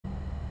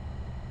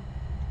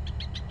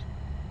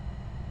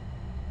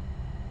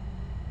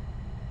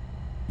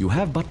You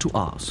have but to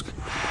ask.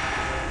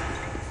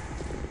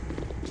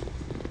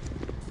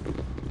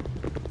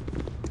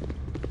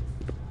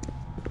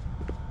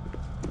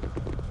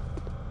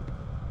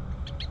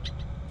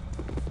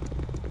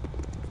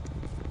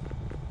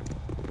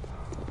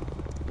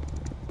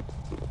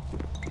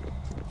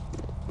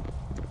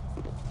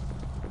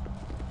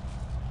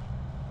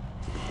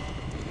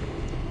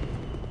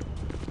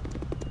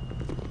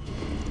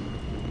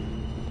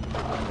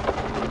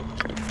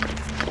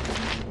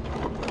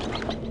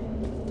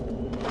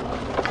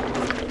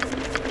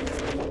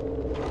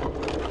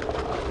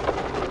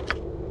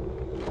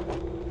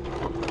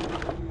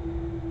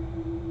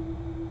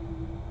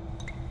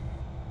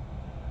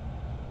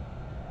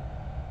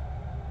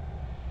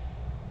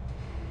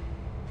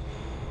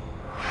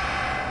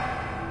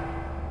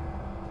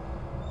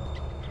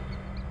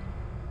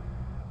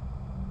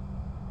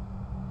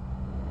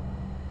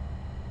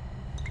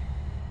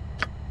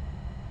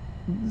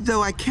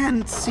 Though I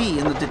can see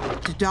in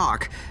the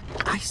dark,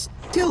 I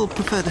still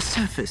prefer the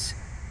surface.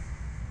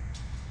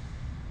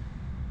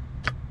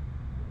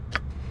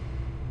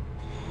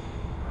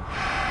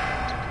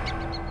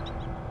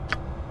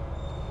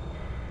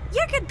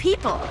 You're good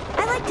people.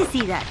 I like to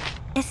see that.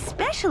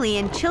 Especially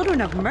in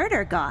children of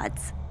murder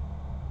gods.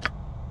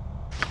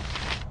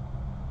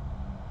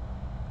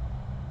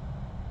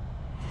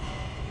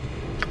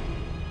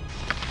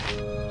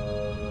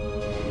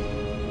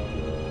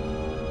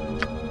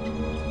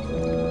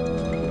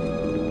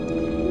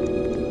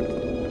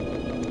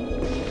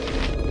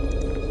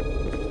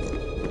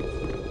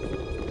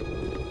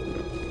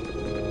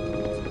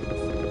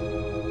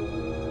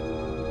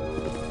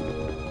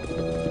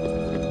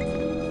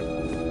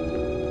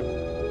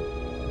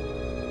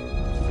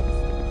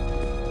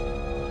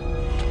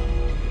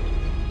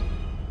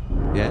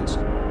 Yes?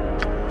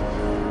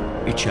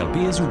 It shall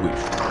be as you wish.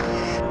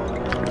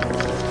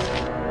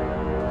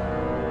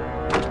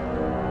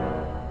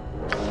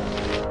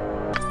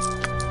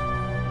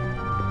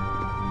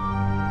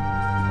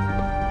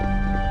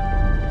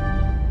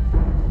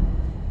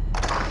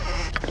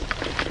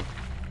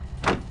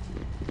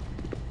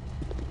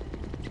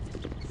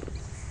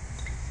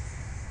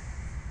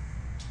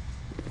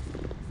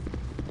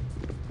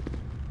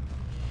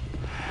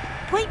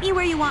 Point me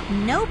where you want,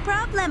 no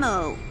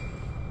problemo.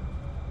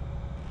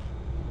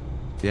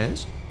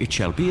 Yes? It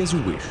shall be as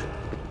you wish.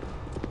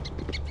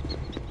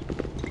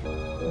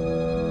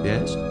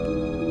 Yes?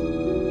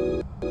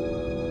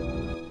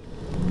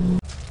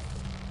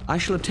 I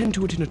shall attend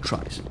to it in a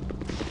trice.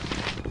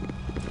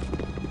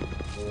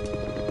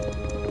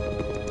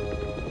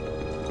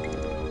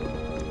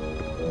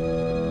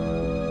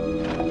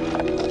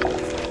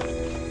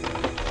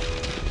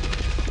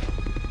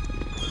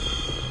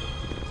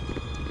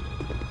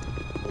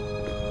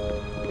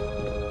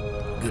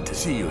 Good to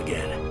see you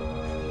again.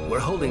 We're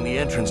holding the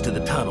entrance to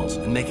the tunnels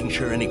and making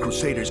sure any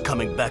Crusaders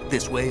coming back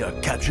this way are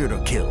captured or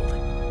killed.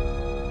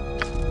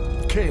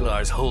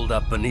 Kalar's holed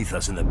up beneath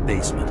us in the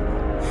basement.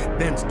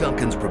 Bence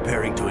Duncan's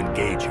preparing to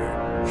engage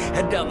her.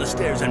 Head down the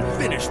stairs and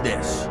finish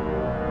this.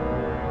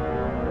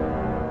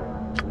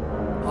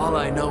 All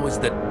I know is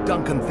that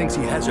Duncan thinks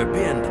he has her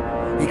pinned.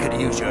 He could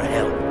use your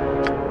help.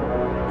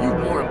 You've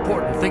more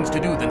important things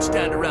to do than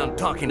stand around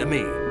talking to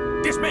me.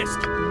 Dismissed!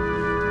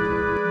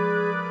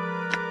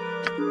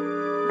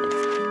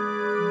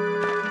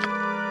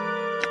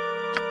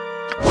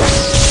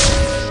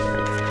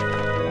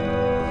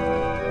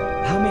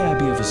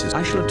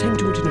 I shall attend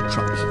to it in a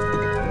trice.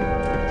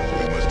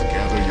 You must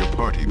gather your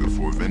party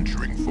before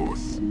venturing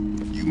forth.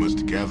 You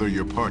must gather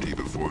your party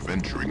before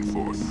venturing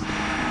forth.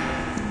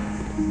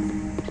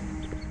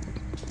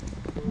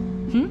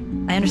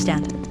 I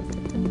understand.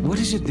 What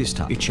is it this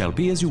time? It shall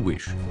be as you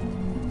wish.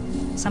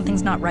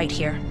 Something's not right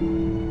here.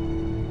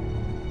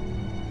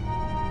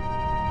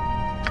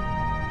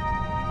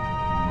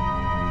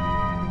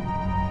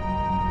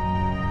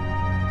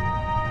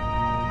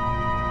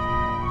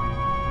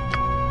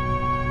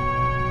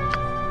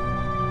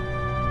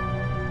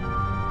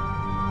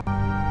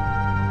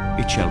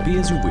 It shall be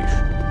as you wish.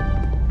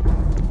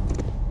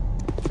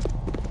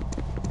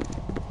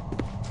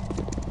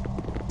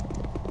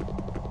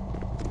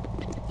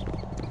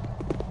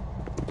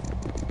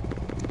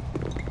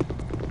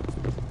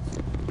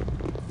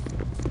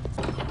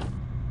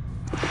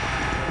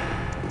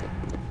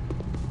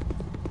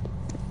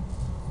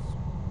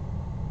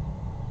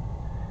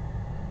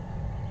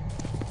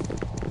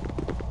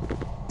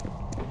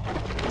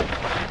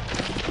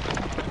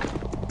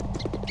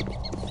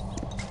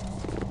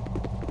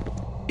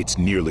 It's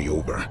nearly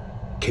over.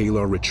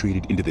 Kalar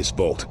retreated into this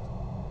vault.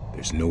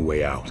 There's no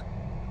way out.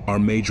 Our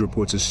mage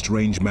reports a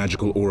strange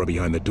magical aura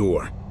behind the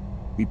door.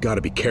 We've got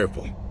to be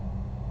careful.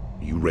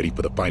 Are you ready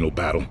for the final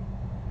battle?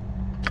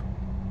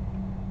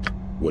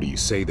 What do you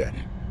say then?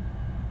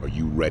 Are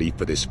you ready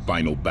for this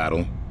final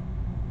battle?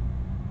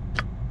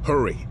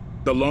 Hurry!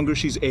 The longer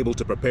she's able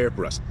to prepare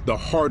for us, the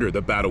harder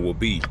the battle will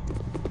be.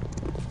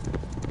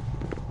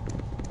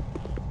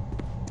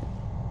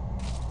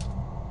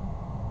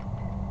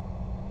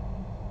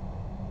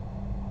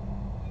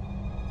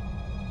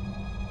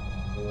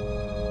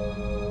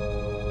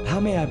 How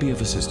may I be of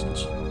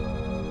assistance?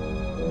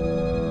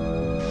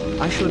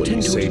 I shall What do you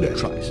attend to say it in a then?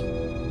 trice.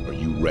 Are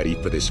you ready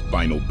for this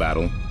final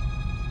battle?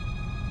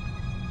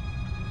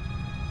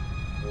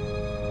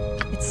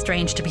 It's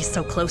strange to be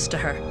so close to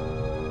her.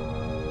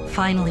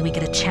 Finally, we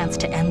get a chance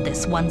to end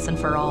this once and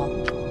for all.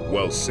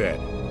 Well said.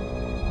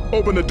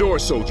 Open the door,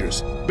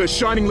 soldiers. The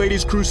Shining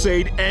Lady's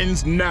crusade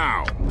ends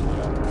now.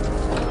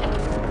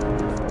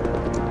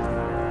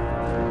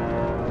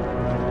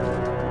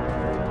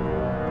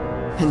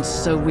 And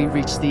so we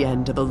reach the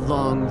end of a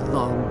long,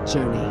 long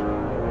journey.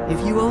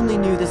 If you only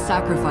knew the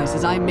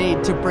sacrifices I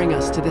made to bring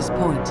us to this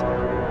point,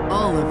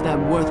 all of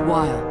them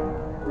worthwhile.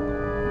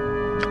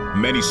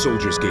 Many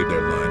soldiers gave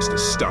their lives to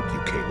stop you,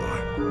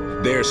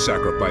 Kalar. Their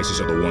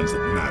sacrifices are the ones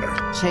that matter.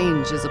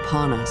 Change is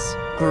upon us.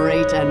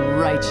 Great and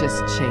righteous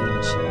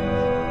change.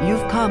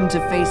 You've come to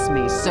face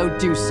me, so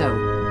do so.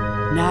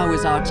 Now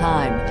is our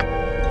time.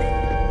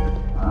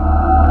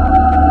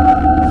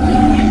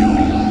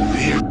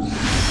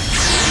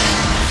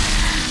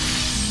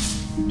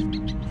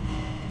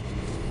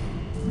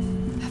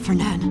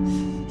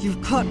 Fernan,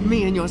 you've caught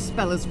me in your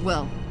spell as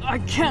well. I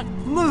can't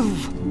move!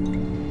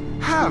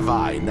 Have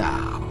I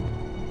now?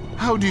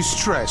 How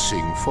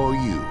distressing for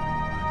you.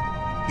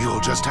 You'll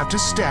just have to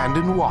stand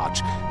and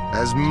watch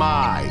as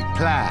my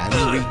plan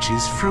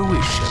reaches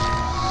fruition.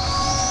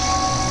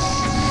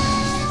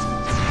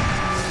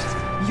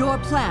 Your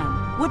plan?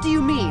 What do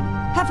you mean?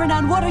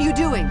 Heffernan, what are you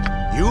doing?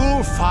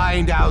 You'll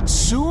find out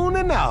soon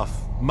enough,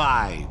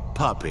 my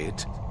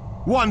puppet.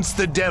 Once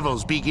the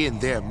devils begin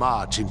their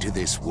march into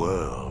this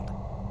world.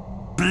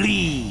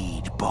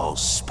 Bleed,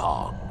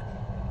 Bolspawn.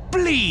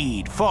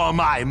 Bleed for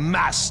my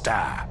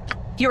master.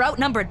 You're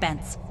outnumbered,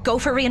 Bence. Go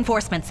for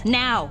reinforcements,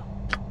 now!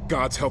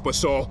 Gods help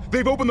us all.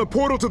 They've opened the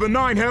portal to the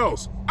Nine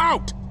Hells.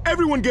 Out!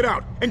 Everyone get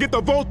out and get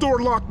the vault door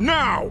locked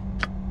now!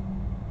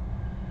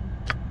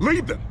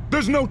 Leave them.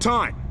 There's no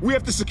time. We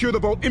have to secure the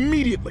vault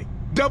immediately.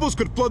 Devils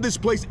could flood this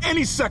place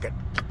any second.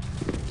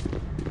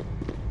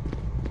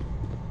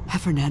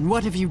 Heffernan,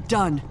 what have you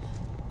done?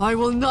 I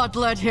will not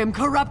let him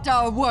corrupt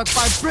our work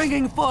by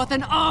bringing forth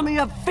an army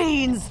of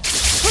fiends!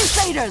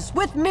 Crusaders,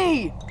 with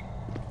me!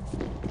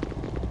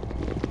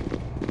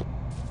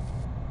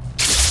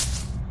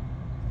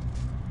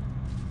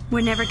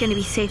 We're never gonna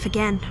be safe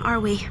again, are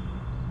we?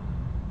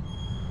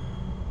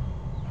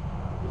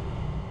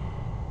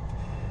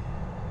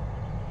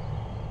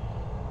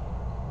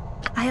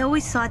 I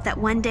always thought that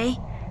one day,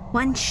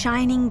 one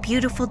shining,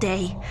 beautiful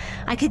day,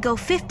 I could go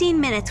 15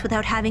 minutes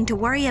without having to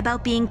worry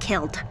about being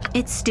killed.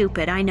 It's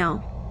stupid, I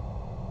know.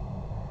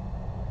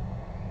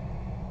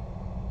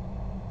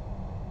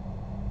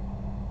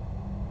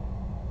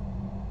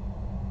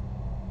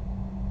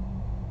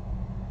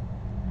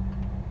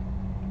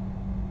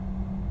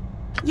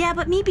 Yeah,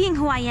 but me being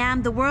who I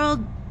am, the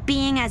world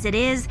being as it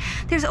is,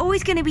 there's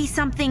always gonna be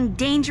something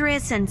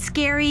dangerous and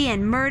scary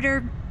and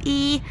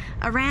murder-y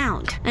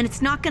around. And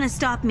it's not gonna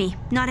stop me.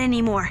 Not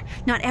anymore.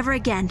 Not ever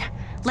again.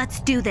 Let's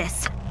do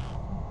this.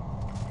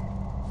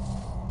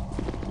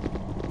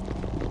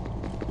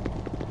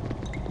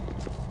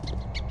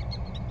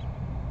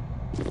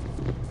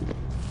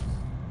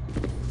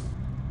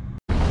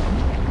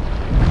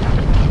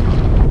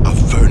 A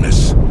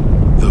furnace.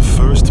 The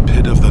first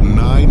pit of the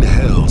Nine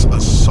Hells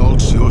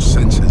assaults your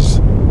senses.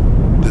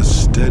 The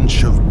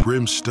stench of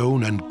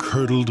brimstone and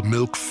curdled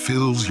milk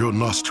fills your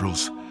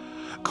nostrils,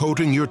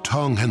 coating your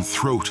tongue and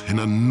throat in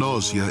a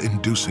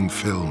nausea-inducing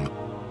film.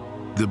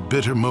 The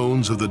bitter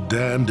moans of the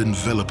damned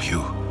envelop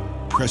you,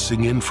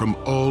 pressing in from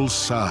all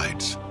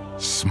sides,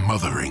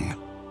 smothering.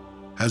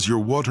 As your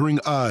watering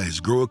eyes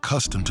grow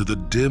accustomed to the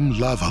dim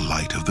lava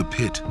light of the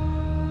pit,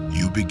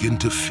 you begin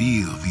to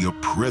feel the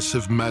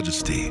oppressive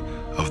majesty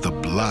of the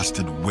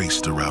blasted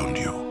waste around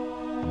you.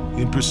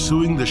 In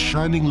pursuing the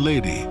Shining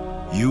Lady,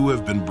 you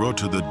have been brought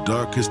to the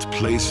darkest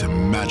place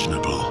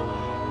imaginable,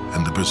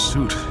 and the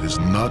pursuit is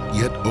not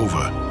yet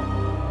over.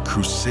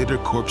 Crusader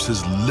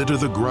corpses litter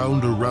the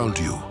ground around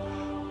you,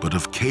 but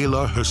of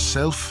Kalar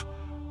herself,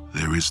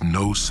 there is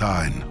no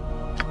sign.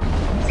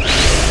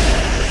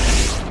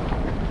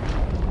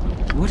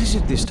 What is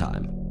it this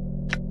time?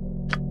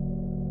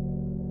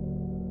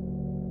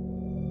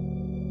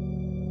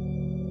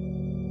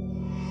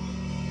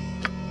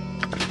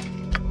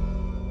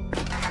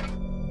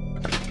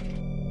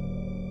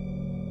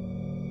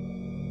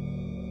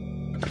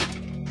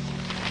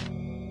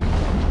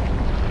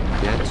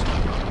 Yes?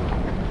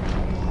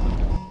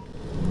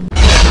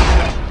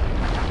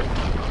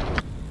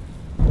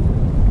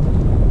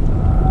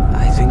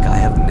 I think I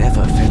have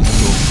never felt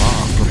so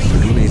far from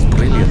Lune's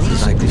brilliance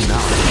as I do now.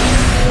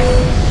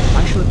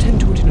 I shall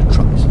attend to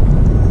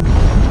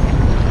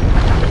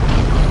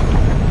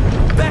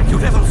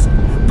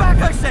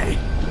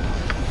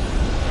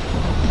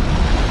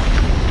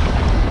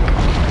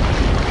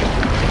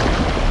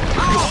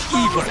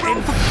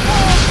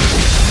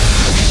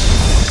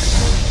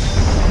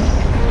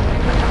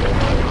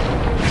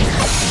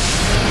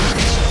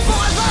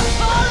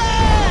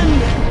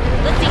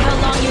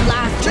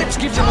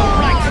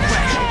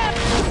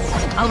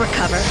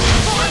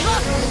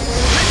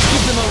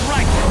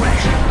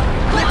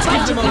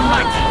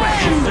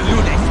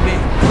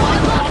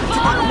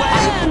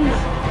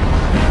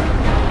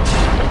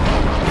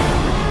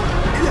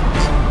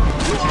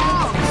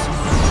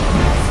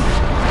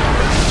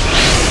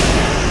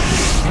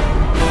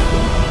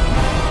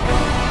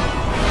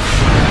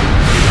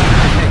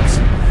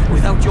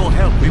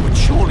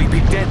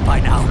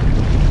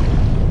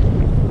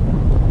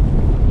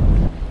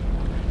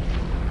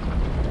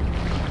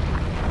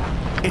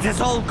It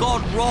has all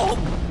gone wrong.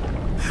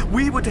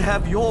 We were to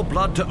have your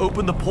blood to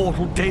open the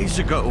portal days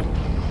ago.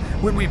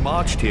 When we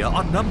marched here,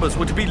 our numbers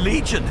were to be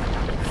legion.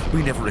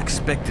 We never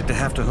expected to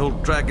have to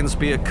hold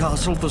Dragonspear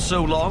Castle for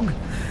so long.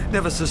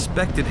 Never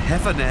suspected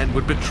Heffernan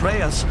would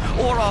betray us,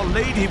 or Our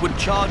Lady would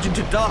charge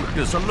into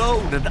darkness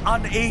alone and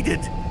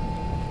unaided.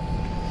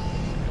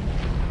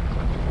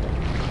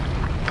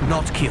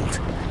 Not killed,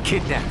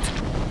 kidnapped.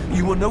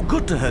 You were no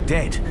good to her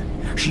dead.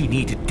 She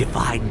needed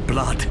divine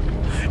blood.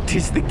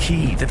 'Tis the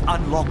key that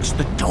unlocks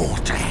the door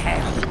to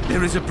hell.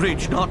 There is a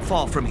bridge not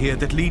far from here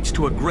that leads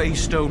to a grey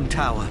stone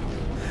tower.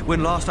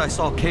 When last I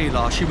saw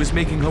Kayla, she was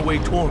making her way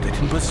toward it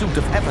in pursuit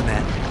of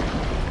Heffernan.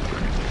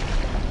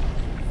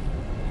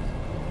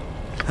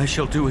 I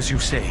shall do as you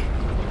say.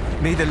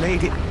 May the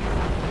lady...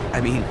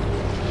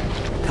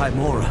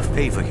 Tymora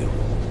favor you.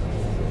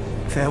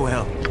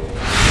 Farewell.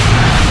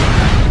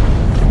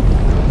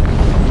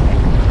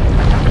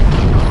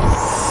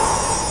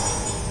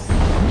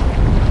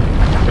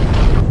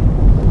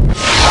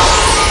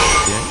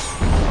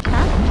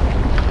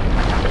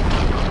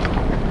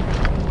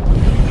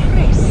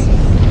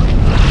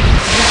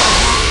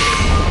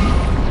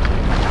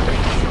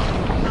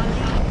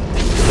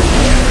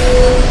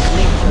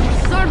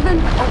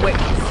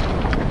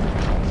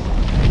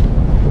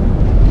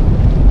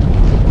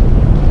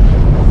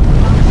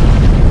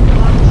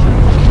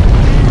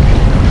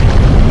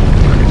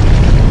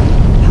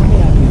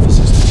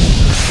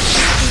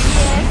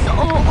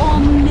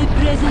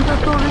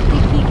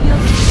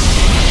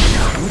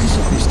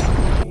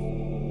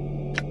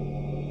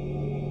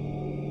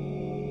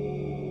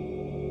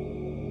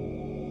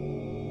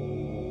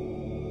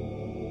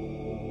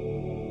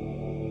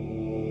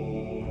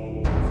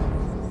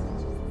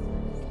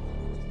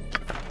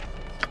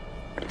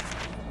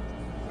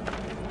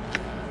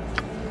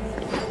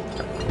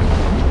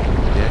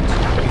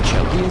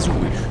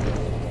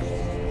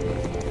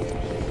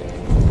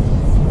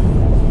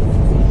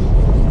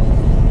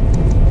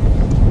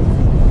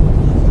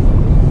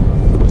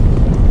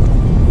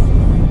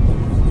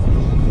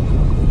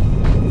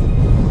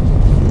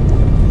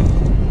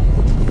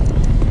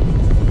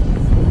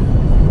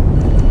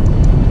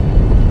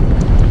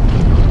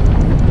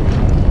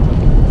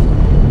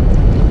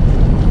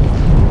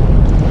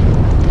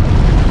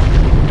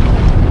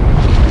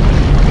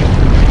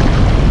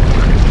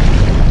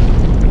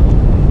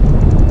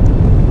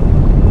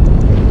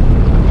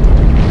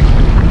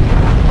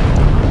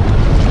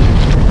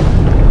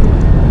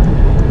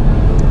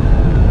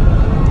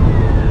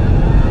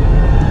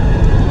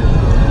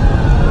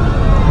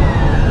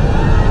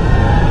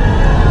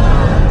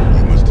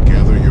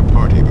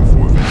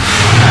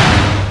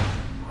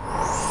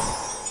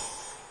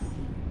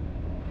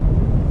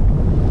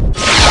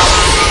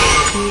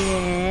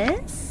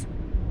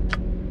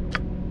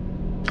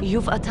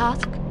 You've a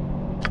task?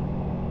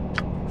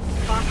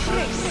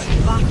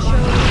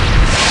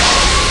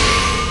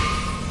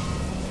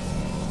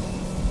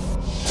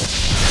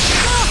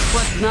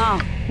 What now?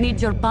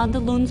 Need your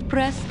pantaloons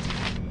pressed?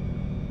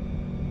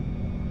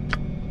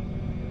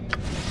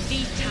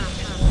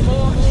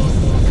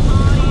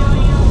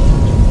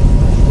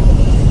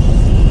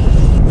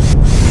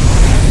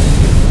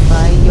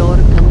 By your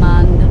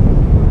command.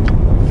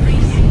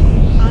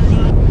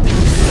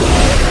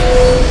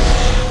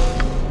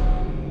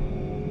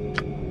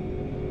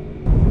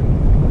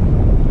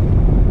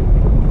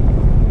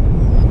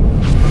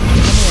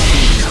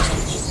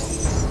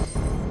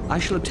 I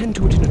shall attend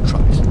to it in a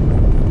trice.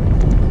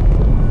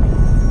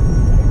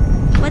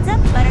 What's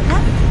up,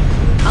 Buttercup?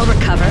 I'll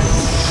recover.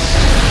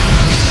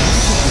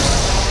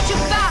 To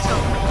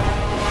battle!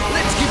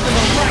 Let's give them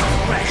a right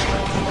thrashing.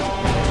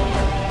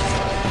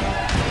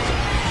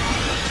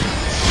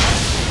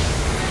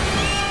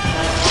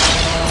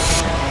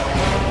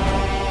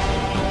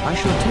 I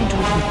shall attend to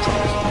it in a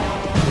trice.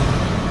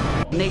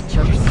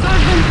 Nature's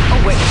servant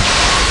awaits.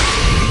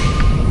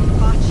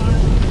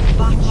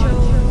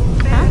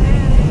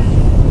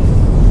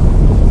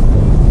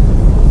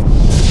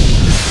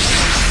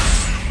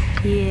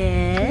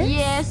 Yes?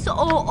 Yes,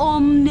 oh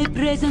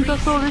omnipresent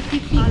authority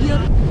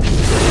figure.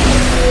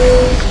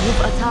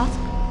 You've a task?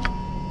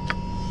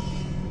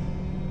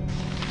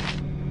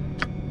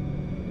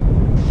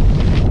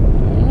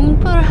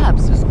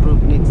 Perhaps this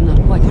group needs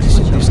not quite What as is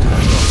it much this help.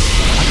 time?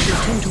 I shall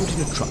attend to it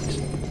in a trice.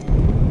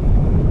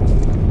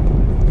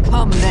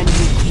 Come then,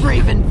 you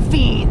craven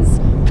fiends!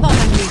 Come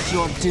and meet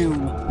your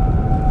doom!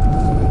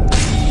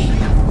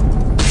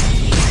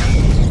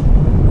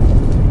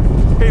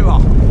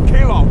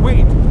 Kayla,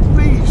 wait!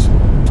 Please!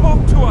 Talk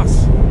to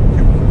us!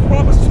 You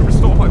promised to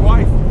restore my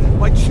wife,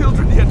 my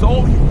children, yet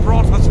all you've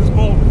brought us is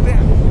more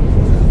death.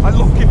 I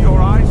look in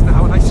your eyes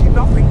now and I see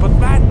nothing but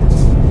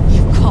madness.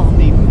 You call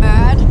me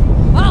mad?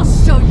 I'll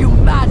show you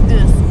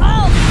madness!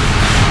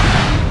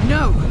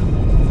 No!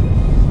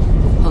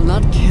 I'll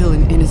not kill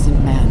an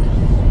innocent man.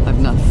 I've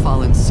not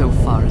fallen so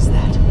far as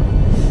that.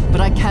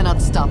 But I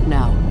cannot stop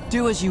now.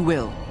 Do as you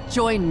will.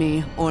 Join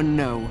me or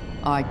no,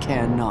 I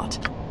care not.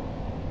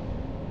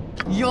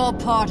 Your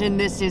part in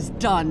this is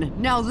done.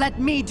 Now let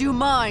me do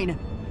mine!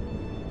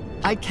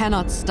 I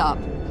cannot stop.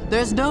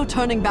 There's no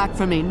turning back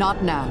for me,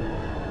 not now.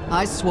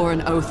 I swore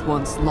an oath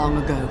once long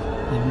ago.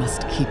 I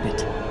must keep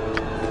it.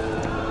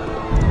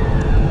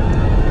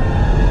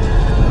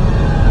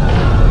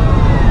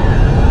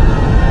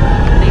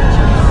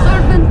 Nature's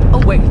servant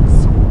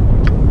awaits.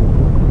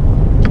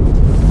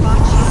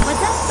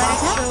 What's up,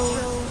 Buttercup?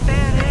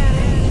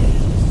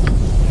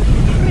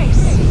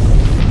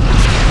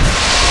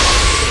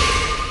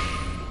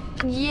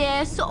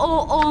 Yes,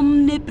 oh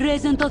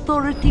omnipresent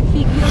authority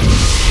figure.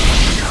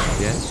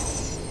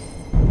 Yes?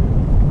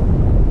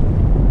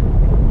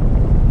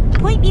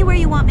 Point me where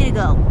you want me to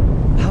go.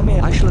 How may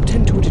I shall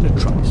attend to it in a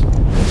trice.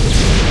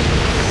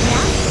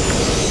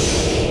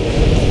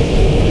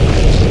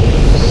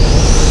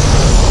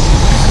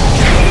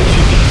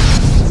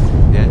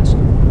 Yes?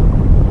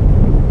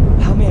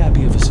 How may I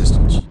be of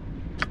assistance?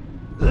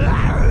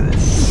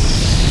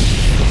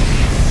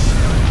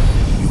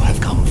 You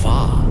have come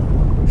far,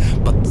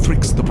 but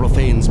Thrix the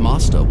Profane's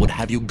master would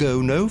have you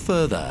go no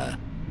further.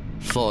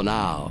 For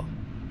now.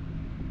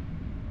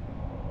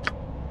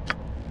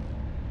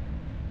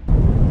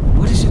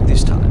 What is it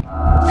this time?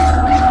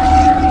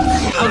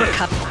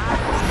 Overcup.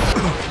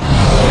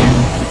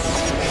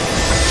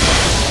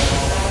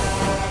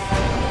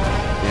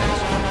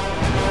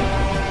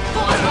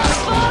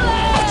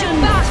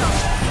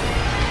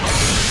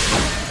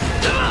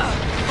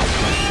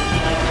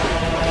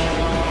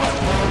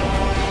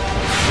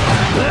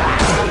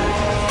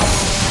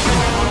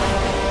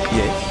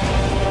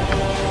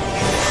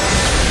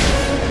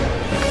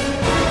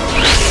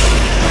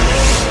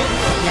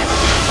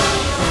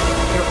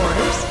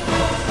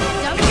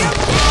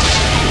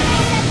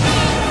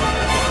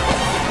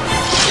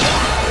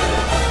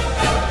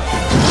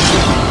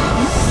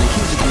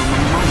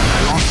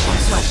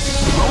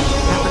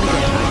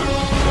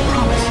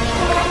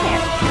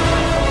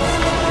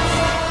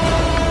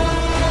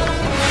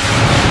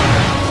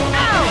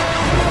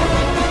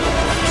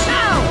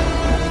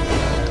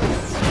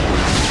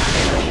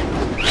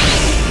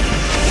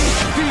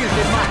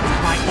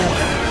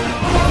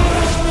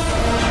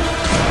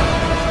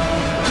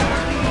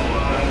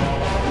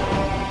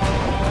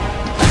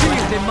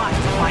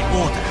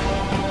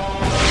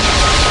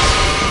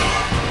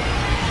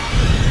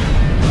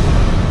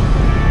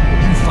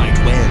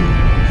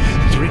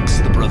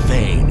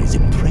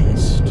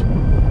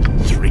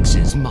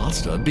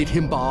 Bid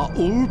him bar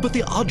all but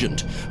the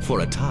Argent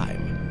for a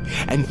time,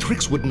 and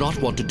Thrix would not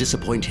want to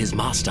disappoint his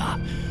master,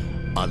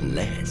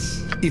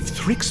 unless... If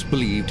Thrix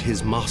believed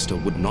his master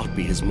would not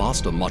be his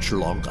master much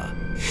longer,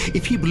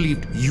 if he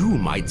believed you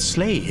might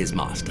slay his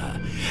master,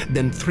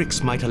 then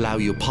Thrix might allow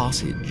you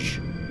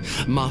passage.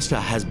 Master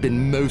has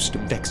been most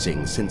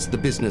vexing since the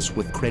business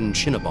with Kren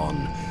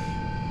Shinnabon.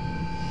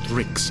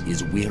 Thrix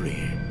is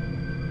weary.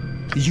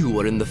 You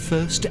are in the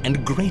first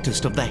and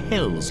greatest of the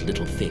hells,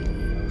 little thing.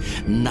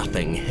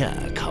 Nothing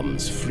here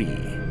comes free.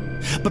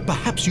 But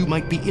perhaps you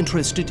might be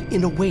interested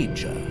in a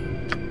wager.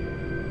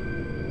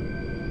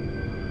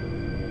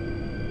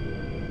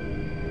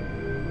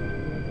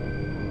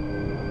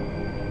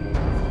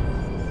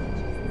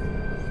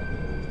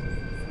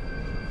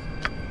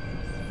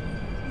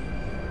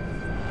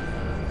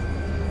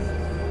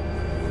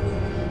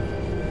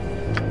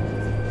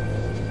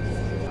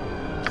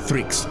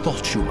 Thrix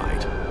thought you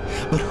might.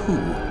 But who?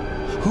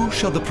 Who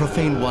shall the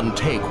Profane One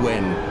take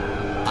when...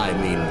 I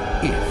mean,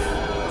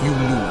 if you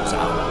lose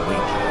our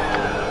wager.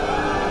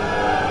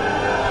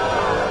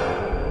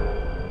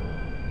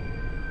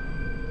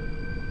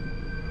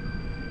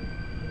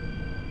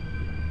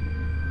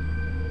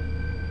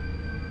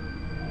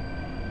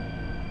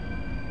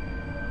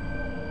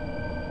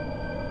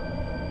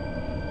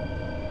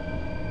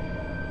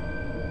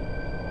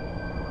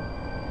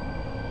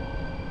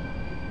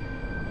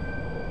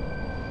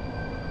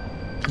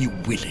 You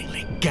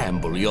willingly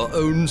gamble your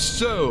own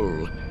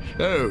soul.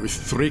 Oh,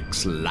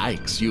 Thrix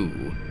likes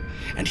you.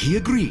 And he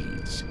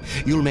agrees.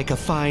 You'll make a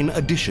fine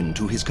addition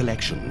to his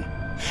collection.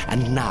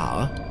 And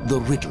now, the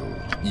riddle.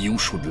 You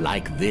should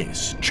like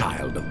this,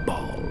 child of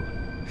Baal.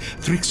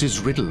 Thrix's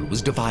riddle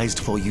was devised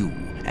for you,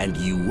 and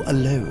you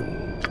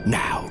alone.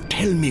 Now,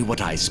 tell me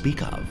what I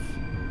speak of.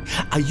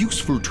 A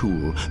useful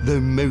tool, though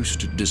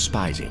most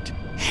despise it.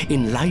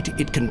 In light,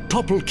 it can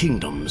topple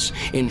kingdoms.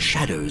 In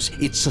shadows,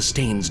 it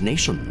sustains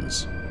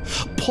nations.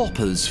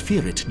 Paupers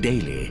fear it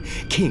daily.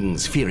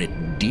 Kings fear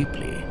it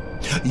deeply.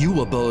 You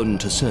were born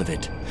to serve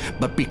it,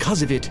 but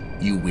because of it,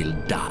 you will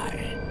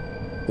die.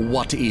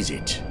 What is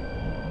it?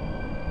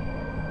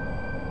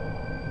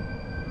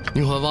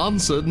 You have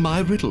answered my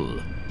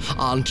riddle.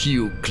 Aren't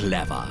you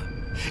clever?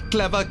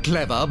 Clever,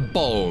 clever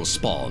ball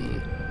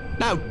spawn.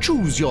 Now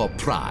choose your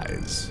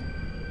prize.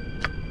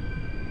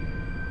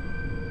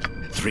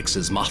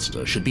 Thrix's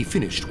master should be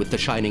finished with the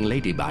Shining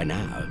Lady by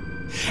now.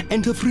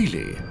 Enter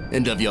freely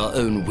and of your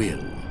own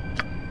will.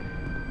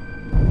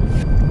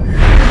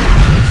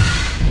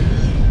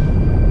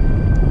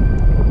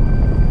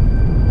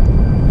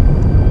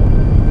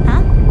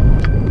 Huh?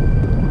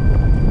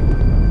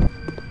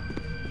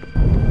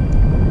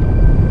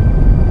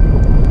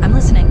 I'm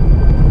listening.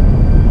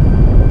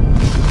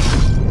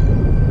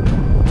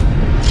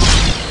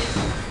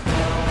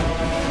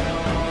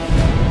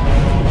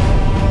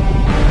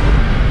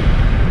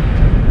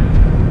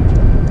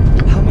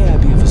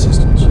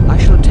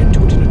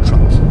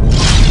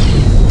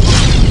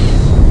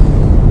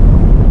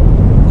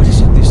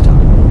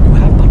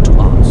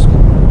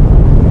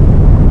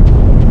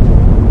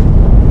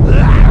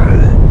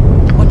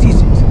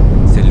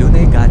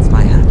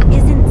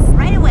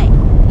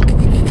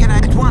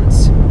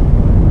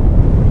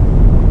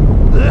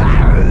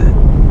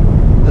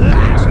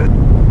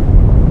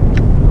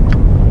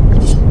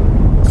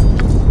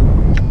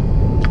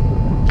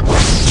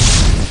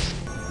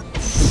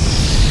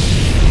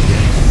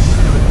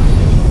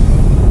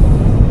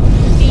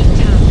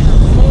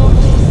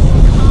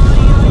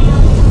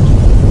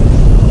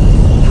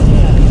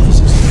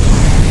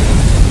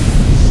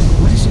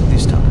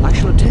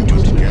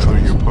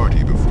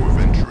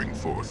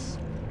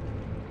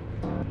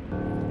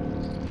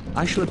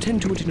 I shall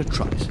attend to it in a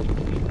trice.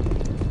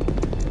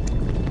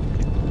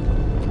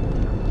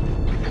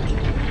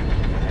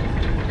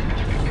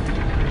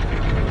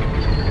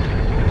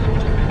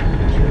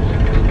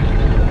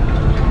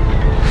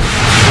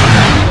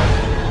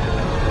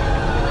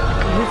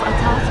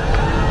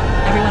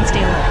 Everyone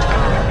stay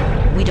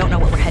alert. We don't know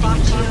what we're heading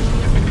into.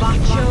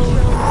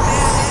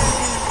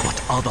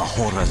 What other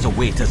horrors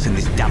await us in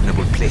this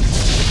damnable place?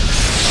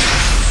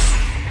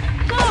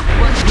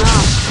 What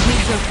now?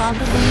 Need your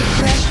Baldur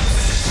fresh?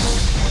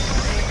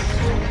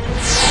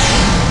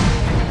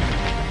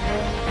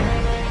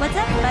 What's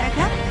up,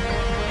 Buttercup?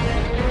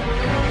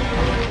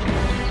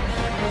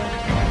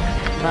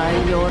 By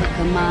your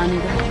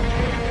command.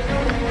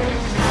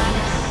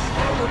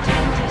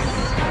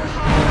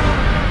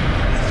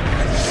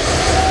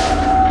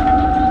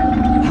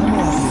 How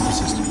may I be of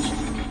assistance?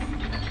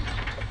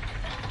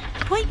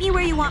 Point me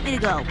where you want me to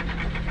go.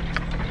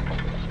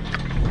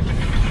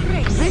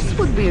 This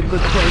would be a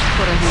good place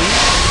for a hint.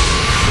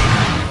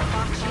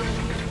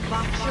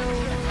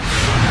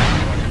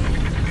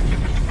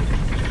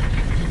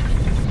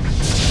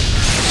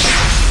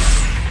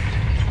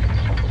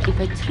 If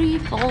a tree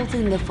falls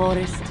in the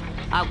forest,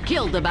 I'll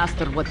kill the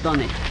bastard what done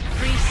it.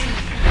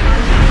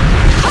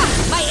 Ha!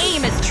 My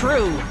aim is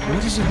true!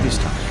 What is it this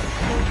time?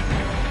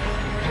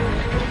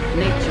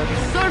 Nature's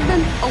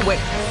servant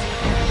awaits.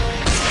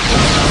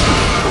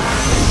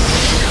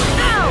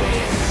 Ow!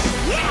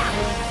 Yeah!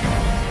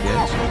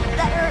 Yes?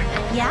 That hurt.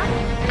 Yeah?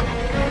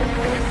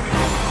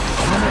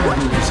 How may I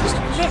be of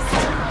assistance?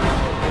 Missed.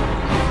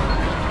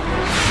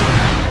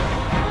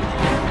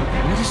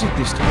 What is it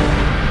this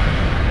time?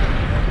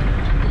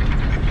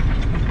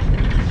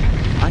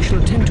 I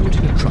shall attend to it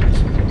in a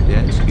trice.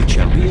 Yes, it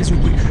shall be as you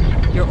wish.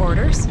 Your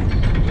orders?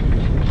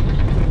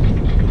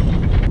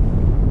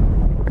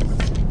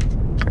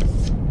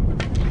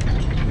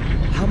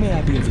 How may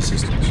I be of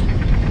assistance?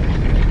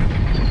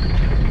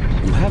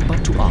 You have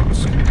but to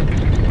ask.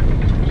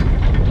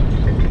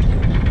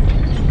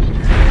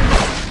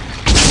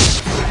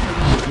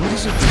 What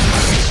is it this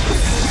time?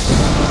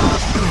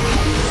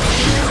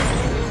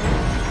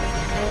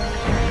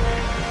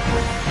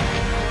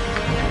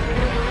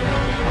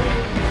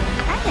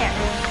 Hi there.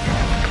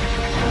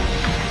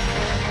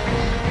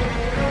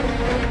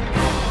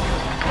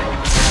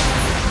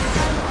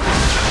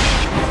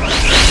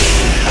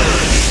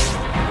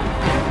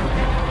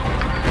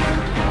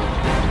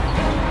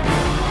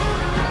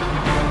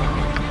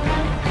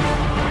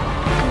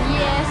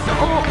 Yes,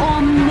 oh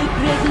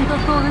omnipresent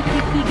authority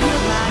figure.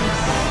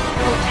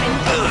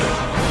 Potential.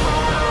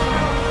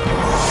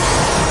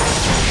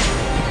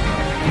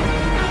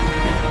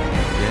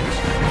 Yes?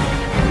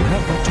 You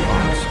have but to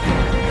ask.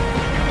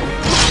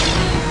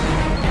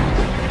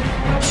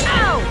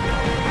 Ow!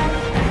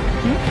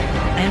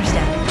 I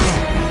understand.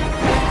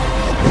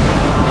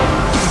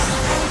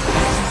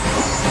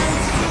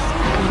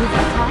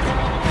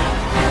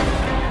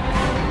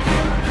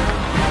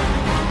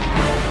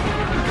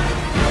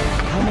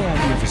 How may I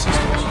be of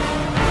assistance?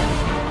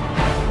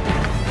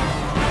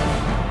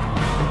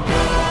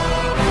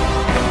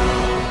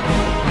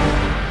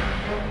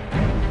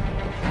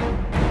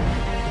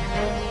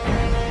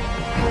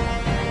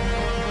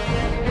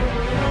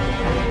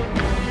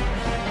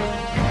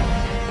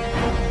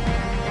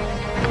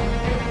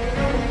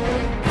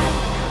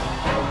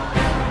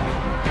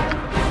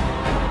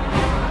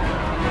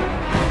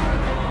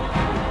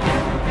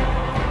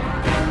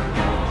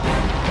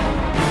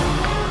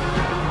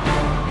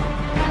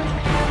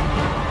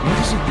 What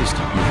is it this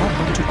time? You have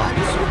but to ask.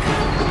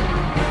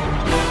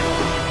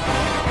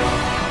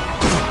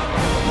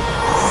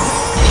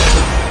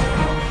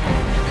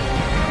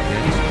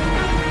 Yes?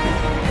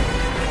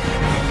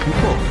 You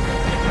call.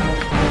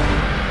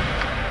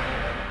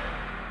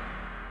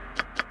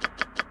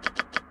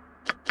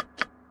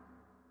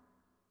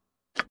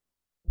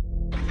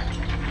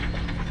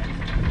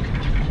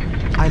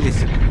 I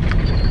listen.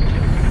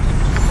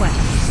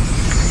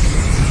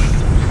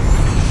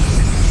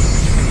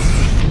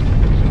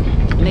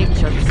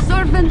 Nature's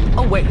servant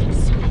awaits.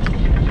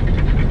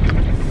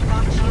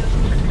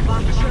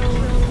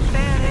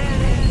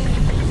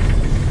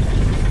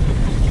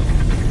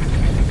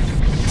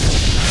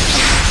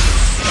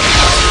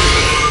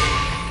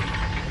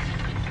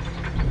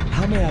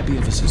 How may I be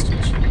of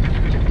assistance?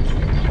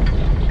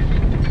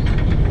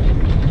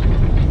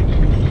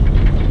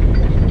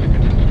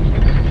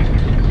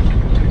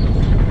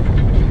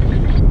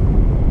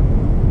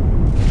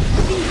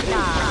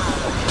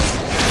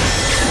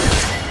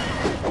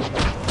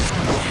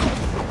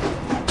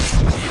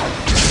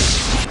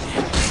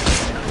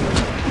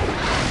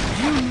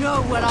 You know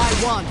what I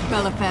want,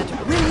 Belafet.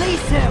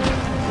 Release him!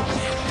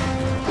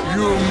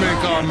 You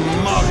make a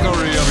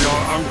mockery of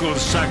your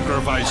uncle's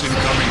sacrifice in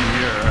coming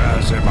here,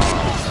 Azimar.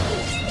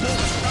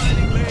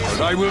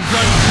 But I will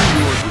grant you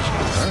your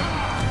desire.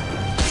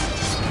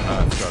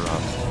 After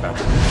a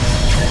battle.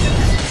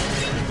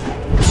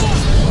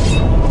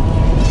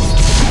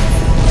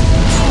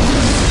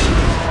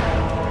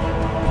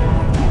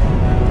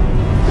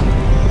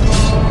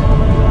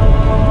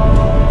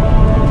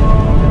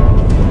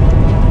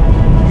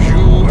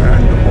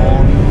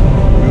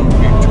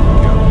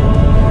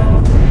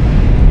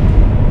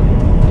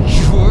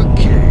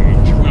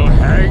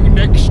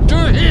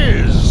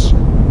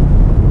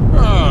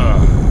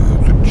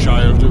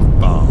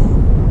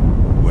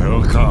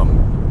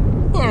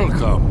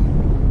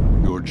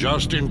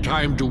 just in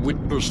time to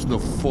witness the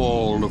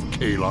fall of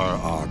Kalar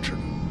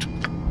Argent.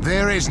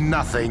 There is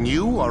nothing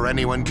you or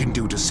anyone can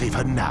do to save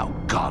her now,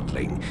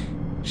 godling.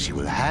 She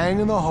will hang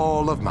in the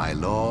hall of my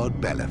Lord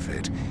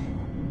Belafit,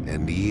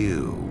 and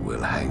you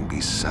will hang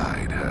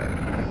beside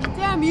her.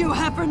 Damn you,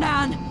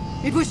 Heffernan!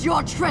 It was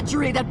your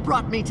treachery that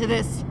brought me to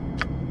this.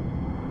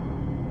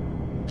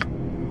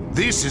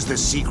 This is the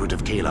secret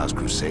of Kalar's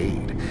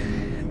crusade.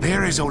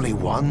 There is only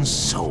one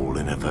soul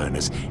in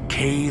Avernus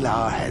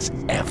Kalar has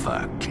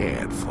ever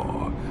cared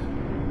for.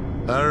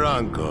 Her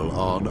uncle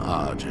on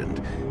Argent,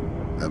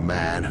 a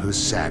man who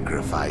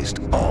sacrificed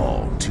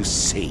all to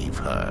save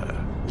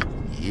her.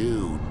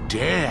 You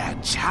dare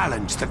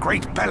challenge the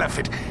great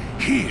Belafit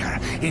here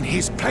in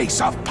his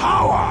place of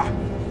power!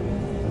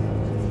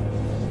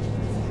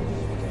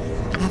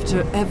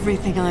 After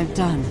everything I've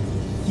done,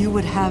 you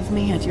would have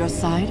me at your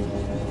side?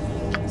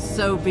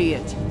 So be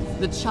it.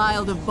 The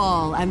Child of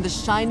Baal and the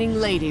Shining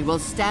Lady will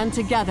stand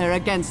together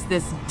against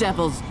this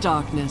devil's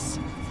darkness.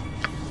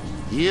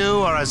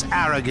 You are as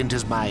arrogant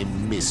as my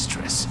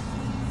mistress,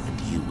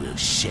 and you will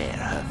share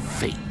her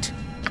fate.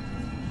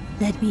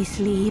 Let me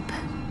sleep.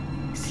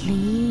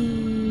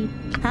 Sleep.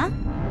 Huh?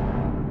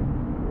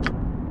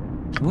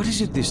 What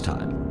is it this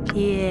time?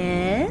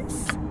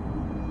 Yes?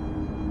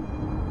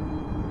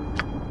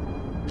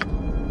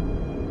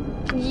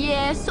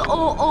 Yes,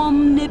 O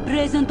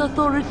omnipresent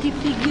authority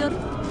figure.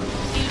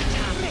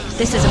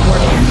 This isn't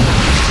working.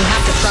 We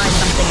have to try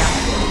something else.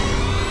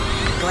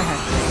 Go ahead.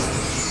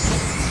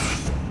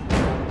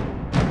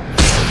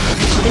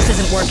 This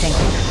isn't working.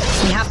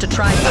 We have to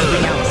try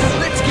something else.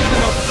 Let's give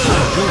them a...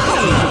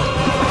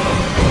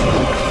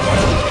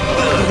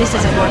 This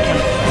isn't working.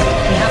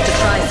 We have to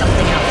try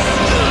something else.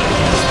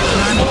 The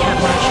army can't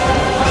march.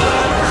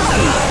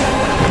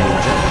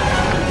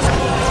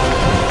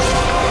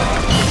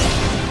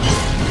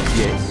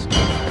 Yes.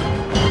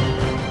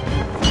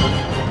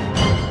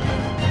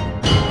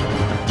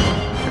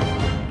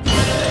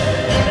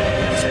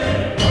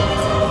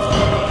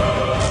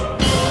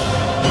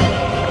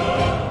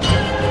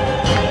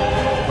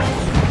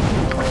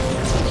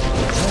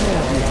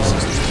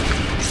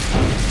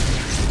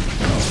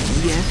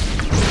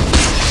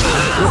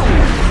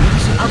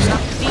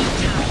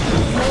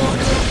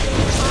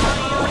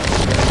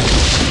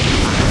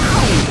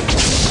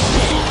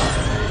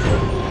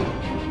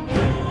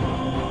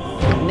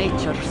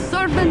 Nature's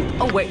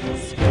servant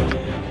awaits.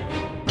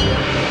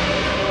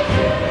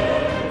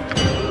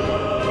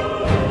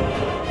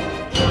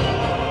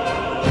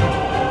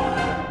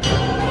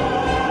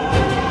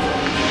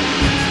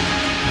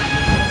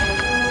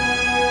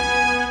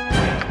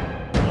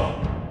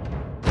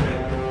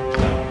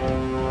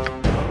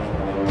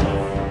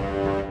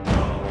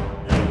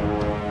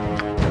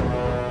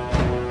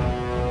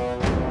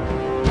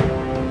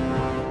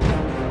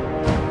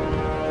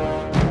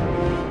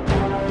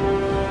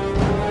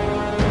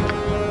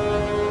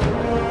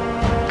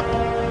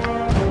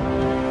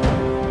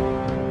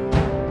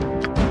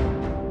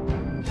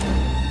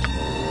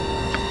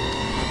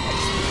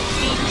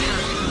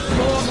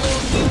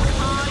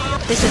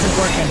 This isn't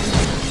working.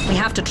 We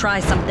have to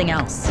try something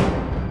else.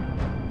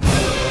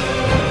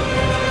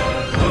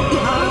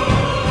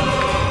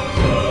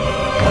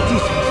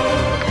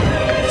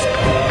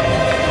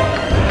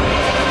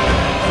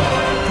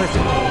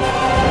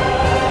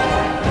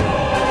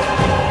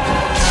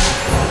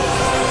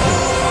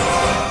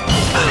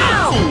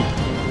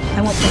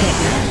 I won't forget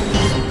you.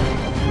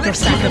 Your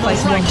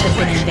sacrifice won't have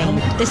been in vain.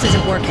 This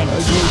isn't working.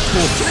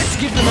 Let's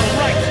give them a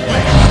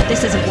right.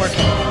 This isn't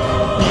working.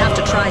 We have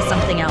to try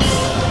something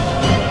else.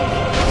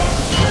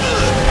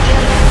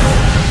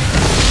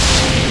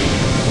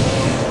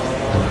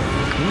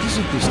 What is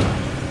it this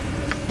time?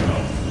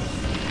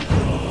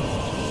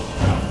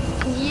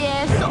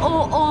 Yes,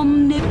 O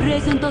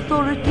omnipresent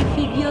authority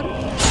figure.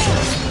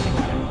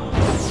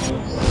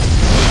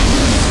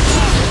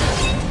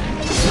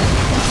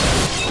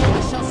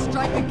 I shall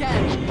strike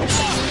again.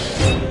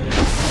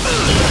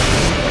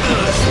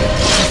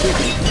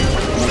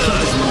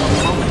 The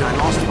moment I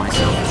lost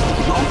myself.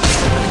 Long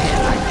seven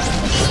ahead, I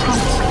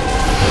promise.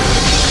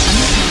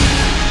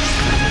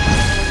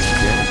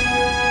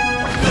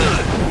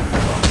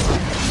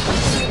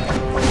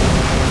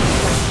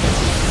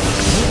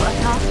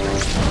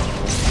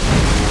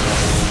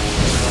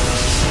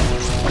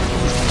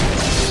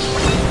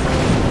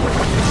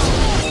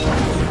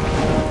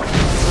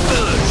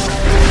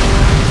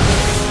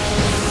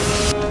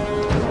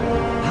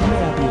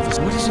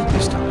 What is it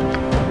this time?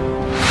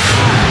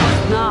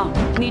 Now,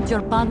 need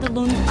your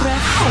pantaloons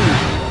pressed?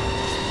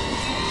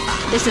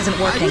 This isn't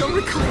working.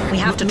 We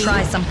have to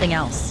try something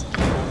else.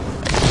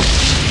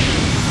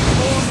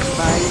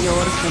 By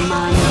your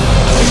command.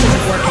 This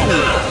isn't working.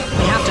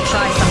 We have to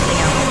try something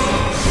else.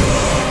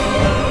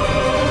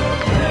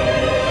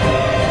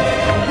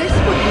 This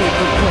would be a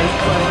good place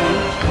for you.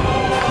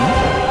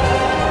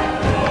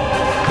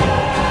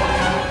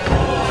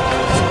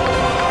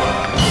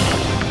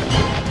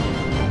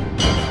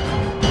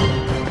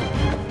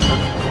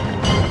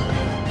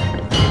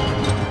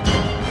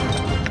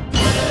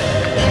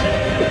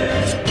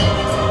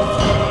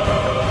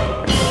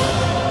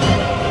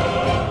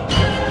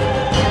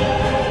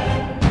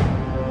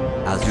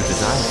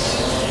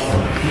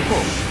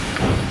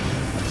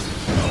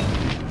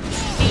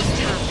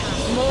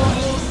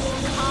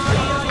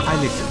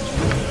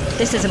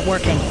 This isn't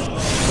working.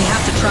 We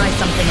have to try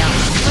something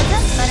else. What's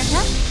up,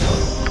 Buttercup?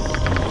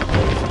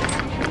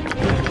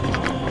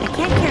 I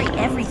can't carry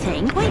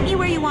everything. Point me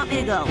where you want me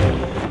to go.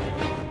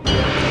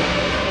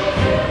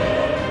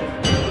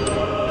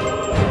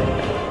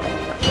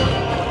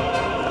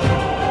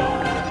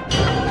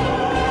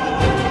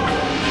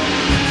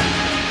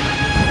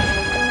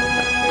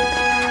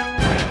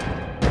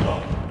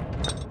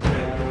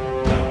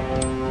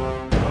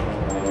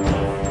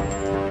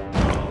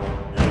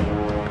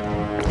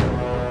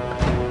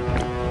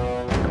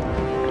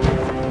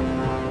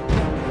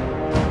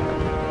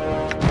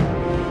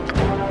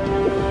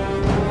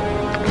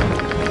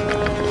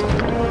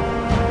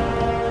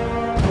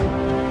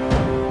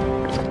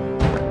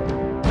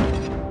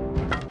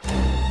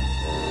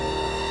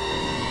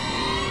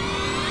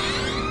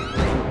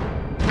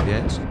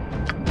 Yes?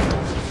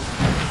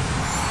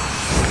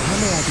 How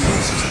may I be of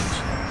assistance?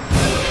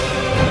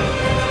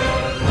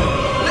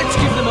 Let's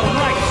give them a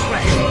right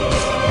thrash.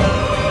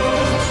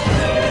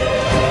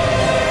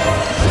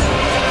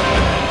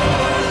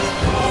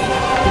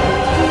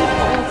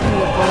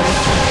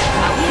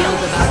 I'll kill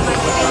the bastard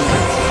with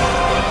thunder.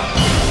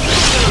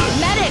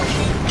 Medic!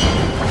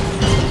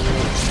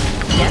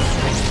 Yes?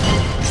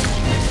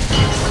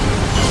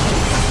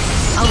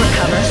 I'll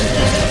recover.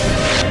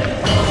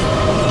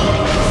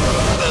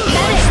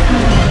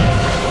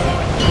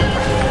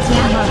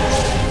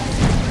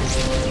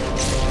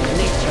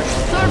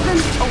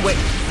 Servant away.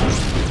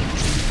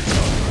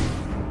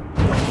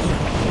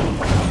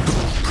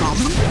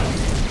 Problem?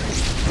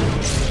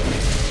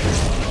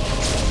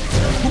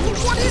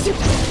 What is it?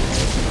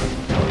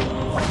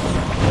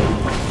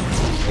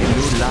 A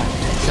new light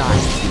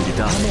shines in the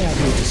dark. How may I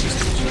be of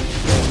assistance?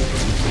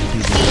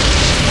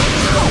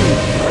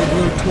 I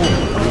will talk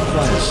and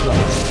require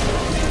slot.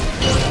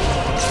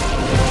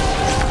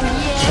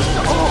 Yes,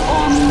 oh,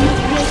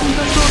 present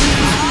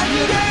authority.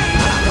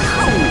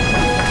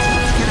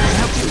 Can I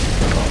help you?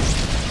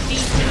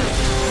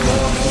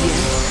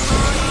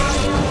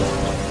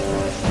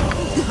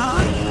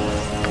 Huh?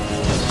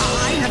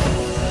 I have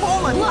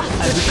fallen. What? I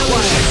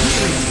require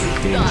healing.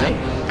 Danger.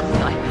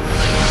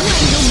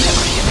 You'll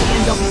never get the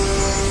end of it.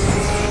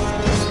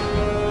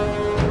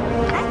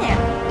 Hi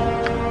there.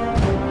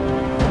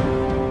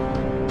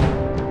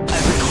 I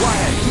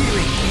require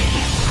healing.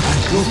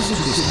 This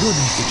is good,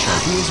 Mr.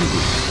 Chuck. He is a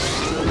good.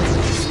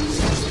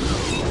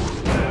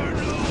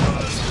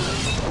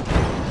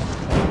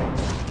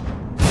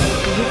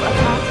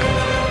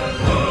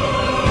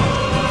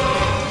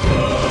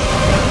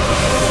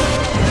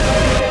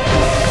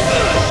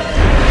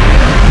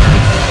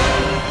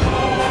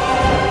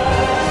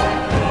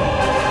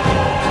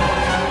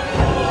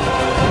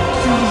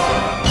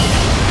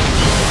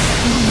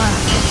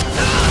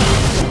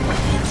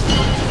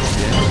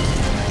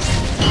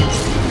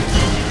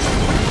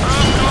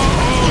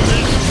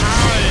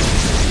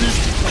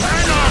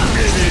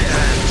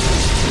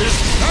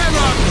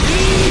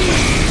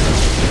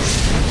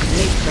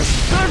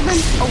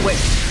 Servant away.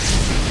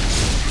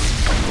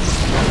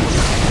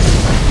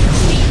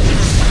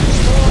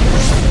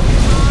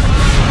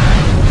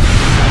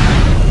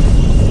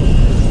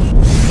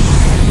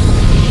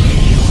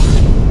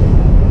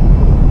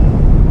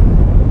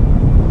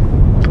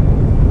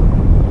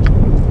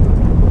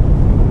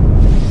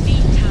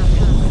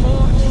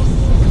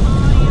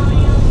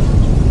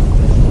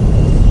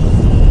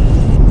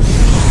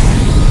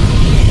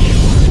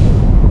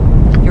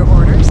 Your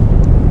orders?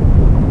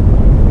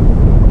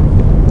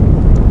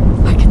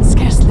 I can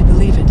scarcely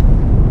believe it.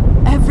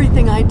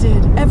 Everything I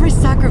did, every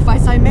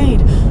sacrifice I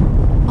made,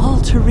 all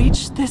to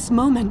reach this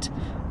moment.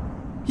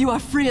 You are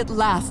free at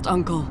last,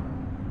 Uncle.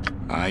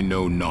 I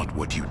know not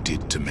what you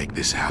did to make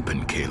this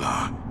happen,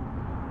 Kayla.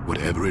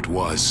 Whatever it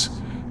was,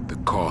 the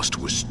cost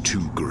was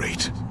too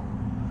great.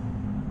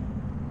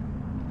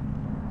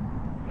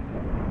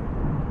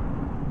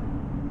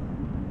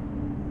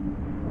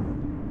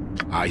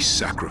 I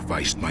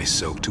sacrificed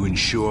myself to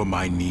ensure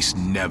my niece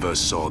never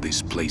saw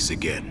this place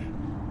again.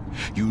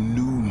 You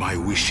knew my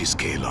wishes,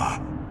 Kayla.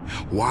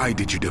 Why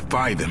did you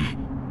defy them?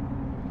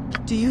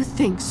 Do you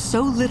think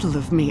so little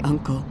of me,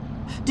 Uncle?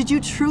 Did you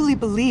truly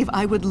believe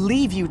I would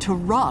leave you to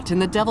rot in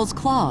the Devil's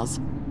claws?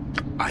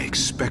 I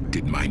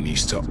expected my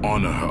niece to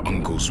honor her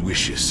uncle's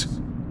wishes.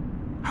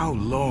 How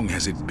long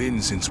has it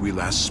been since we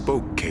last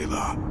spoke,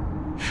 Kayla?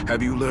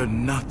 Have you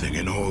learned nothing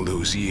in all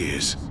those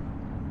years?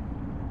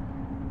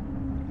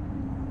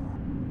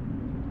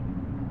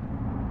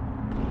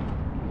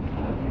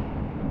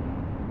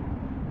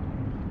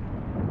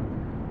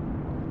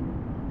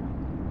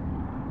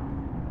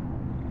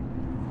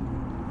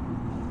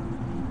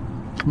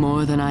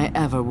 More than I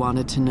ever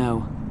wanted to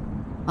know.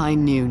 I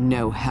knew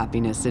no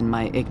happiness in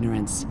my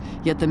ignorance,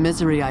 yet the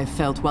misery I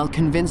felt while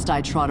convinced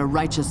I trod a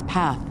righteous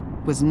path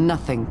was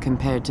nothing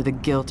compared to the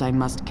guilt I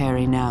must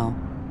carry now.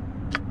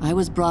 I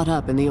was brought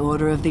up in the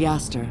Order of the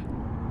Aster.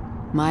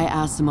 My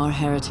Aasimar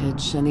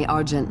heritage and the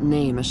Argent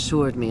name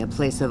assured me a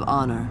place of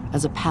honor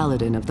as a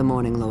paladin of the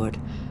Morning Lord.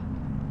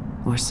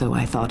 Or so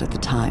I thought at the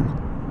time.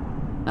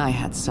 I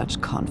had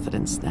such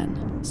confidence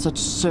then, such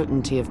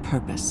certainty of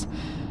purpose.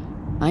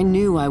 I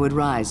knew I would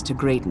rise to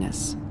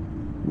greatness.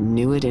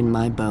 Knew it in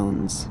my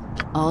bones.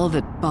 All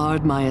that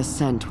barred my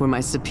ascent were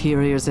my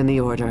superiors in the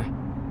Order.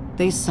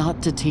 They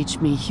sought to teach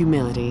me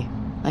humility.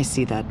 I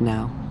see that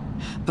now.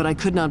 But I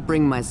could not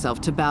bring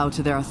myself to bow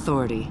to their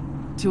authority.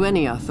 To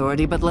any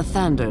authority but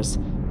Lathander's.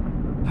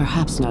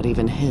 Perhaps not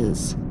even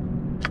his.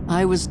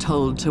 I was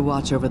told to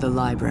watch over the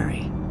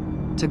library.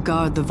 To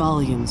guard the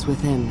volumes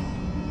within.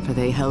 For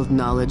they held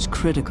knowledge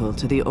critical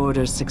to the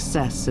Order's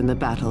success in the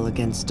battle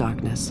against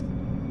darkness.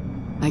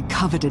 I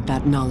coveted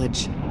that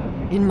knowledge.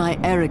 In my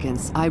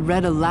arrogance, I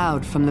read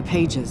aloud from the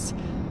pages,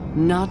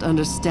 not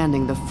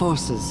understanding the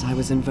forces I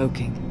was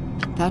invoking.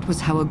 That was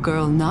how a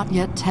girl not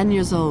yet 10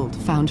 years old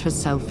found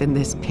herself in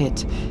this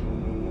pit,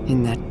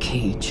 in that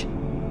cage.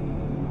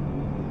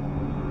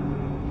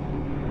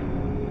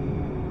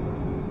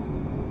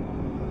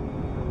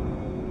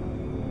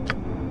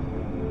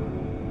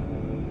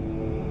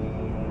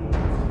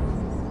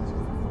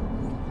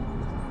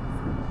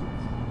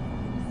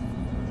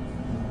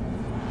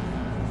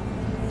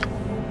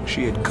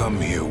 She had come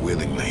here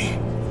willingly,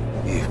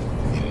 if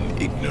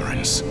in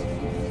ignorance.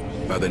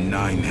 By the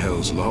Nine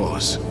Hells'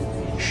 laws,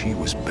 she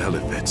was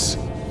Belefet's,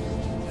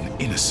 an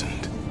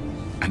innocent,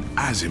 an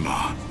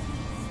Azimar,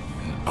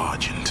 an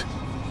Argent,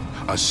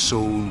 a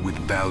soul with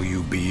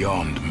value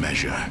beyond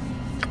measure.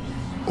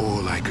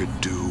 All I could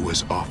do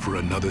was offer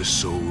another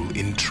soul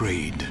in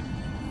trade,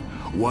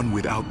 one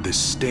without the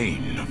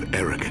stain of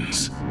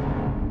arrogance,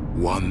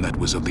 one that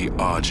was of the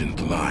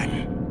Argent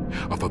line,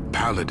 of a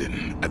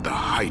paladin at the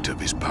height of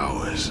his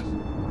powers.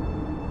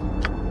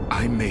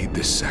 I made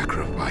this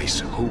sacrifice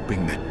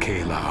hoping that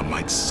Kayla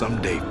might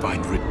someday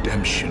find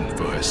redemption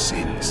for her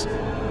sins.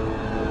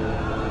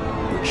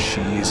 But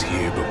she is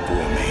here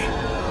before me,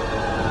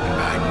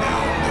 and I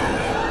now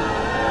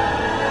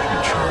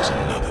know she chose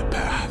another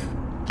path.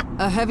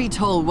 A heavy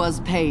toll was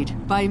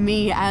paid, by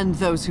me and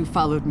those who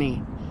followed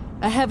me.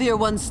 A heavier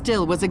one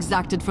still was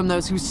exacted from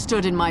those who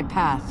stood in my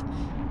path.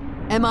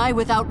 Am I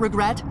without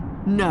regret?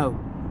 No.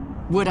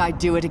 Would I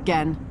do it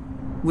again?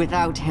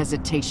 Without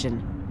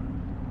hesitation.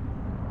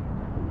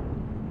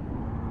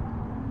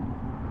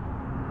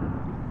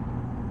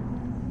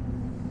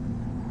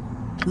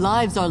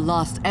 Lives are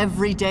lost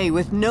every day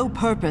with no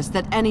purpose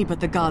that any but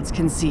the gods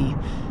can see.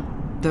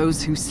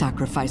 Those who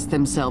sacrifice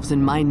themselves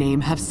in my name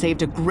have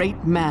saved a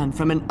great man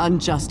from an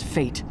unjust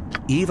fate.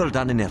 Evil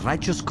done in a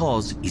righteous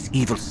cause is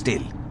evil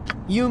still.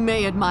 You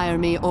may admire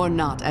me or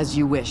not as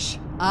you wish.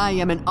 I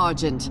am an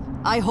Argent.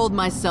 I hold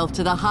myself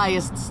to the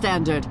highest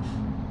standard.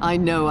 I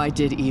know I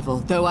did evil,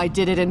 though I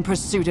did it in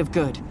pursuit of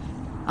good.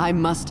 I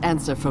must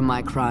answer for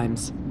my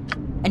crimes.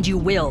 And you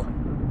will,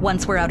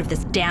 once we're out of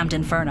this damned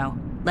inferno.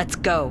 Let's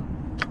go.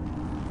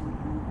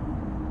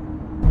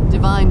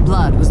 Divine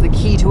blood was the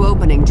key to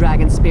opening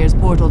Dragonspear's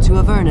portal to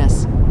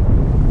Avernus.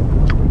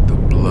 The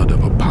blood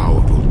of a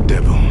powerful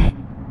devil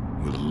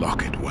will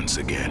lock it once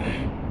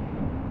again.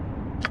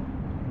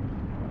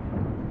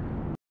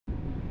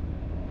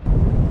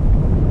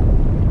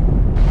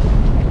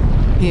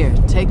 Here,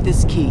 take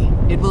this key.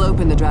 It will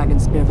open the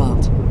Dragonspear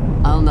vault.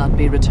 I'll not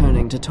be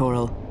returning to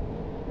Toril.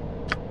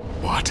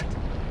 What?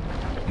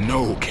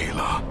 No,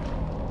 Kayla.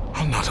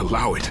 I'll not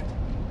allow it.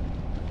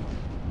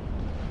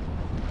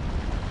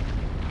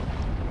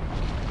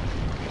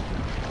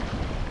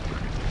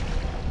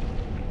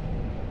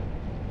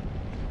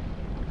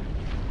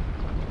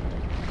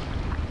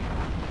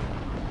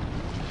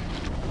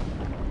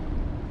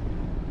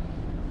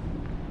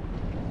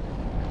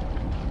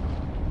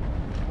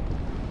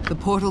 The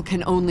portal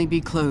can only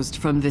be closed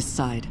from this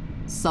side.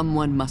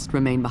 Someone must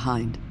remain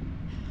behind.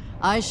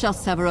 I shall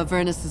sever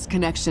Avernus'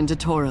 connection to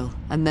Toril,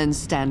 and then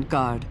stand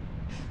guard.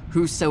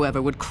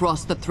 Whosoever would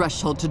cross the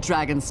threshold to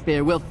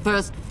Dragonspear will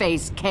first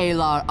face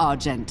Kalar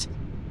Argent.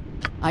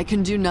 I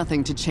can do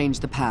nothing to change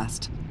the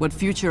past. What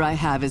future I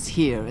have is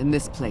here, in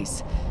this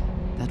place.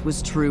 That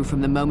was true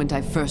from the moment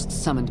I first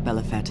summoned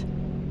Belefet.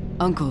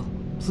 Uncle,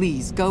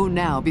 please, go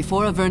now,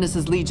 before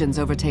Avernus' legions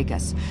overtake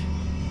us.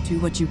 Do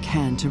what you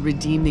can to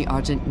redeem the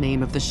Argent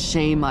name of the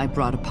shame I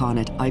brought upon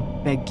it, I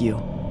beg you.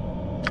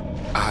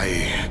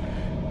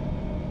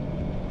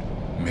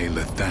 May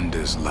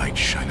Lathander's light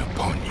shine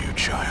upon you,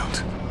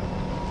 child.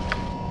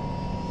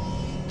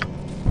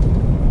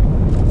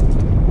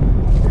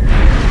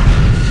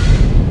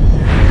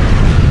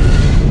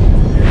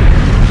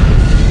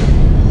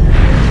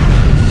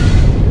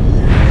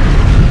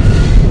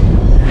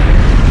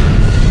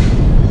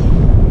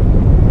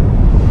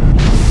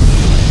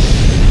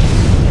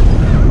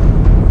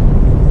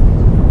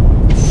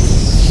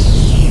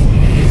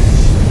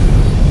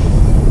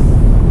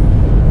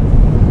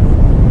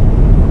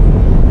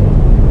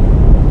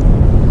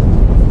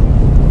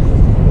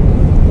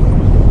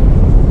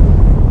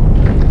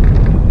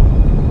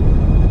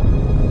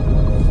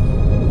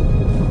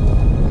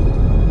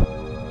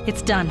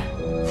 It's done.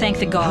 Thank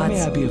the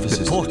gods.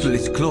 The portal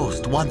is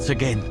closed once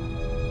again.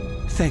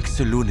 Thanks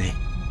to Lune.